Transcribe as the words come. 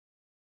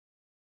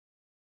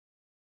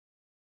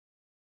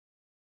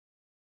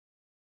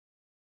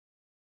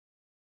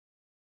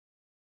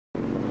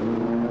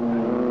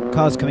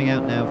Cars coming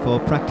out now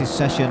for practice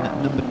session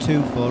number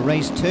 2 for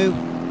race 2,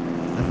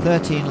 a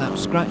 13-lap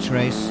scratch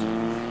race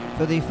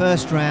for the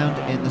first round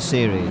in the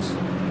series.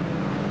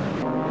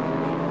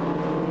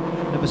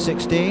 Number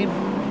 16,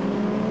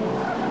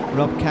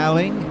 Rob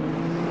Cowling.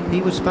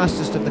 He was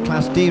fastest of the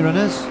Class D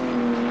runners.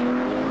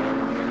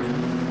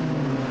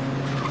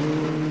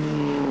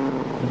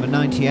 Number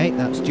 98,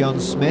 that's John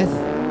Smith.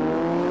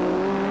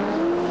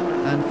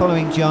 And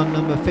following John,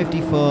 number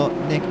 54,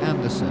 Nick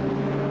Anderson.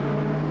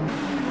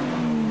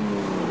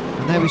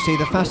 And there we see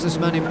the fastest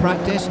man in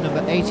practice,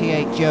 number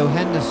 88, Joe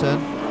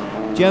Henderson.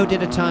 Joe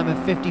did a time of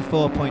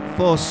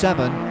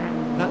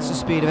 54.47, that's a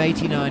speed of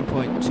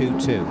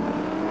 89.22.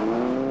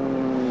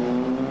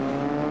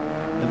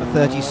 Number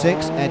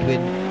 36,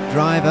 Edwin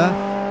Driver.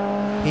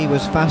 He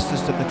was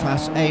fastest of the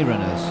Class A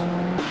runners.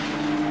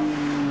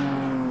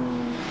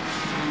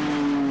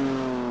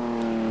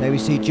 There we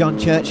see John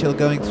Churchill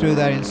going through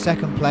there in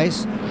second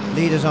place.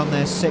 Leaders on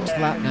their 6th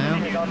lap now.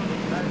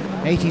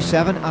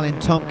 87, Alan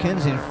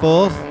Tompkins in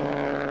 4th.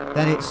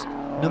 Then it's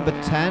number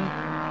 10,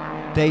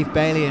 Dave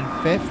Bailey in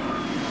 5th.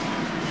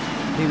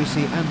 Here we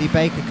see Andy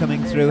Baker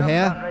coming through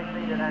here.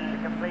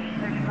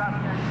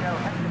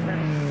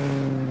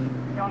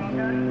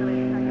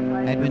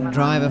 Edwin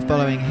Driver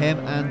following him,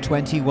 and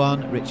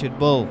 21, Richard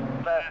Bull.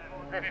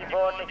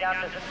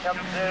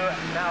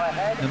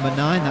 Number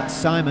 9, that's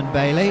Simon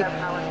Bailey.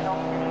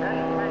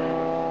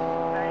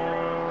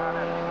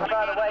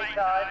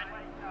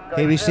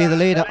 Here we see the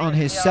leader on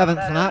his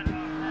 7th lap.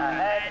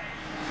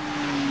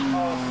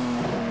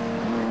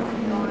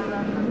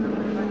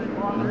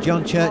 And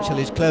John Churchill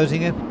is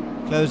closing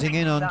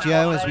in on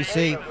Joe as we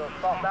see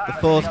the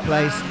 4th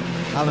place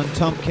Alan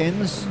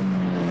Tompkins,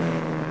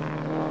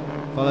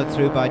 followed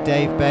through by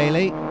Dave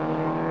Bailey.